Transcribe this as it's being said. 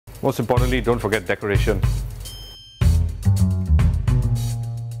Most importantly, don't forget decoration.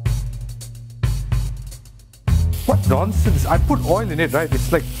 What nonsense! I put oil in it, right?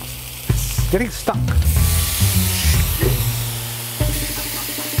 It's like, it's getting stuck.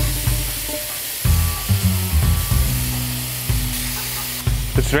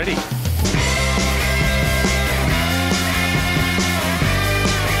 It's ready.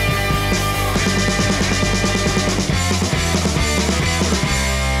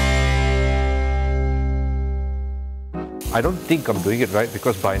 I don't think I'm doing it right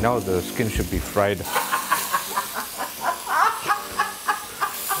because by now the skin should be fried.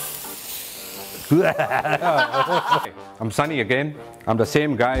 I'm Sunny again. I'm the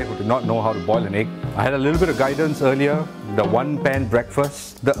same guy who did not know how to boil an egg. I had a little bit of guidance earlier, the one-pan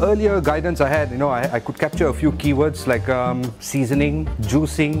breakfast. The earlier guidance I had, I could capture a few keywords like seasoning,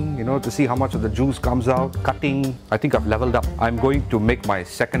 juicing, to see how much of the juice comes out, cutting. I think I've leveled up. I'm going to make my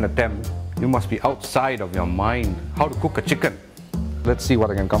second attempt. You must be outside of your mind. How to cook a chicken. Let's see what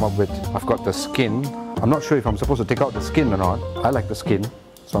I can come up with. I've got the skin. I'm not sure if I'm supposed to take out the skin or not. I like the skin,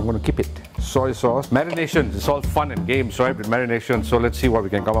 so I'm going to keep it. Soy sauce. Marinations. It's all fun and games, right, with marination. So let's see what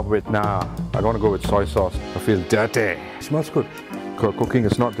we can come up with. Nah, I don't want to go with soy sauce. I feel dirty. It smells good. Cooking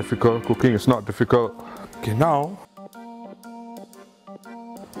is not difficult. Cooking is not difficult. Okay, now.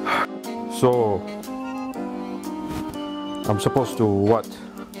 So, I'm supposed to what?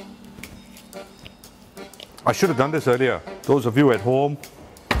 I should have done this earlier. Those of you at home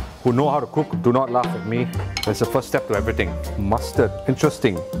who know how to cook, do not laugh at me. That's the first step to everything. Mustard,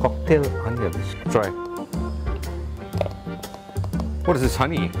 interesting. Cocktail onions. Try. What is this,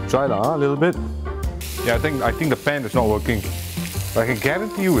 honey? Try a little bit. Yeah, I think the pan is not working. But I can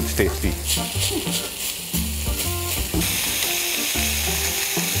guarantee you it's tasty.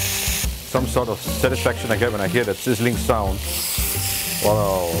 Some sort of satisfaction I get when I hear that sizzling sound.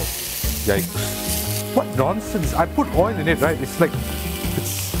 Wow. Yikes. What nonsense! I put oil in it, right? It's like,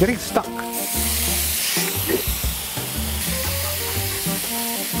 it's getting stuck.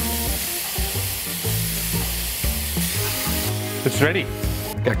 It's ready.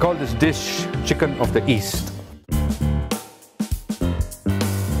 I call this dish Chicken of the East.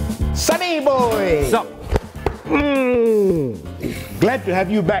 Sunny boy! What's up? Glad to have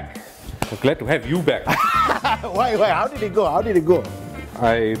you back. I'm glad to have you back. Why? How did it go?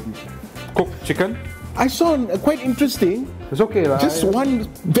 I cooked chicken. I saw quite interesting. It's okay, right? Just one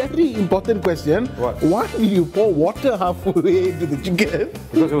very important question. What? Why did you pour water halfway into the chicken?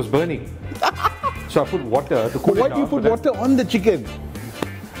 Because it was burning. So I put water to cool it down. Why do you put water on the chicken?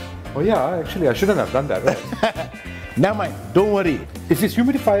 Oh yeah, actually I shouldn't have done that, right? Never mind, don't worry. Is this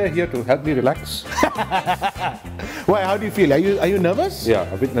humidifier here to help me relax? Why, how do you feel? Are you nervous? Yeah,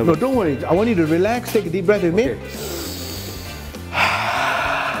 a bit nervous. No, don't worry. I want you to relax, take a deep breath with me.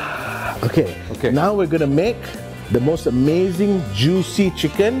 Okay. Now we're going to make the most amazing juicy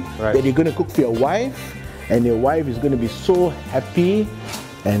chicken that you're going to cook for your wife, and your wife is going to be so happy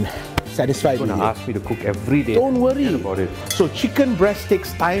and satisfied with you. You're going to ask me to cook every day. Don't worry about it. So chicken breast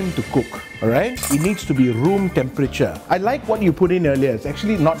takes time to cook, alright? It needs to be room temperature. I like what you put in earlier. It's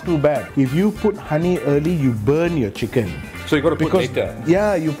actually not too bad. If you put honey early, you burn your chicken. So you got to put later?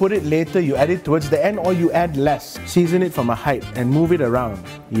 Yeah, you put it later, you add it towards the end, or you add less. Season it from a height and move it around.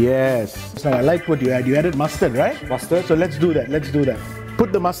 Yes. So I like what you add. You added mustard, right? Mustard. So let's do that.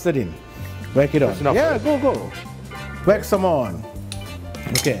 Put the mustard in. Whack it on. Enough, yeah, right? go. Whack some on.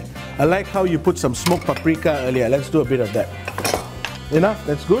 Okay. I like how you put some smoked paprika earlier. Let's do a bit of that. Enough?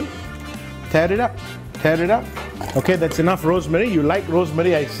 That's good. Tear it up. Okay, that's enough rosemary. You like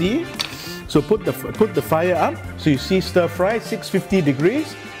rosemary, I see. So put the fire up. So you see stir fry, 650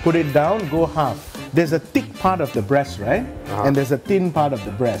 degrees. Put it down, go half. There's a thick part of the breast, right? And there's a thin part of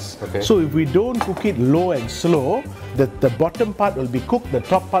the breast. Okay. So if we don't cook it low and slow, the bottom part will be cooked, the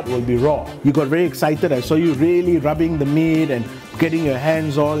top part will be raw. You got very excited. I saw you really rubbing the meat and getting your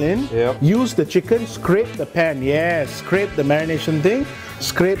hands all in. Yep. Use the chicken, scrape the pan. Yes, scrape the marination thing.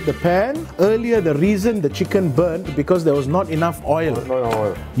 Scrape the pan. Earlier, the reason the chicken burnt because there was not enough oil. No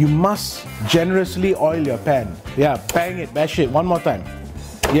oil. You must generously oil your pan. Yeah, bang it, bash it. One more time.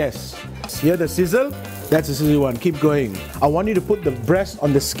 Yes. Hear the sizzle? That's the sizzle one. Keep going. I want you to put the breast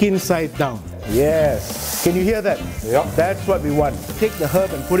on the skin side down. Yes. Can you hear that? Yeah. That's what we want. Take the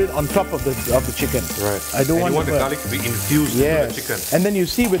herb and put it on top of the chicken. Right. I don't want the garlic to be infused into the chicken. And then you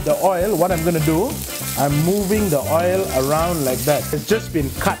see with the oil, what I'm going to do, I'm moving the oil around like that. It's just been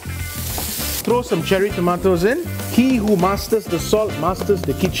cut. Throw some cherry tomatoes in. He who masters the salt masters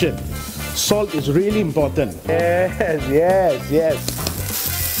the kitchen. Salt is really important. Yes.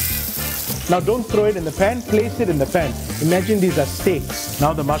 Now don't throw it in the pan, place it in the pan. Imagine these are steaks.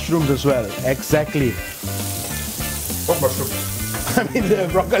 Now the mushrooms as well. Exactly. What mushroom? I mean the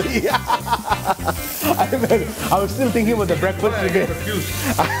broccoli. I was still thinking about the breakfast again.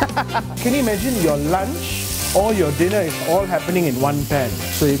 Can you imagine your lunch or your dinner is all happening in one pan?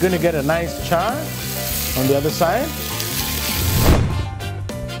 So you're going to get a nice char on the other side.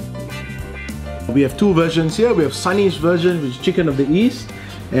 We have two versions here. We have Sunny's version, which is chicken of the East,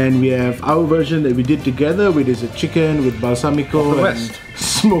 and we have our version that we did together, which is a chicken with balsamico and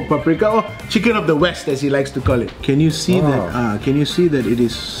smoked paprika, or chicken of the West, as he likes to call it. Can you see that? Can you see that it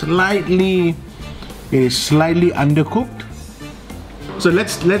is slightly undercooked? So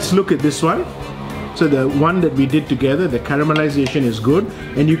let's look at this one. So the one that we did together, the caramelization is good,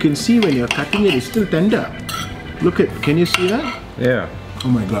 and you can see when you're cutting it, it's still tender. Look at, can you see that? Yeah. Oh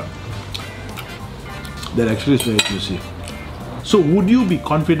my god. That actually is very juicy. So would you be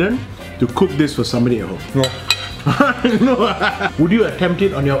confident to cook this for somebody at home? No. No. Would you attempt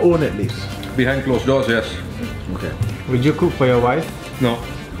it on your own at least? Behind closed doors, yes. Okay. Would you cook for your wife? No.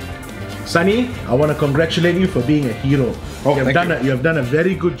 Sunny, I want to congratulate you for being a hero. Oh, you have done a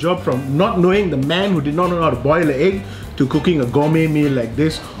very good job, from not knowing the man who did not know how to boil an egg to cooking a gourmet meal like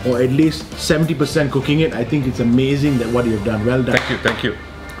this, or at least 70% cooking it. I think it's amazing that what you've done. Well done. Thank you.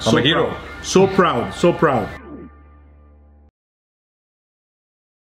 I'm a hero. Proud. So proud.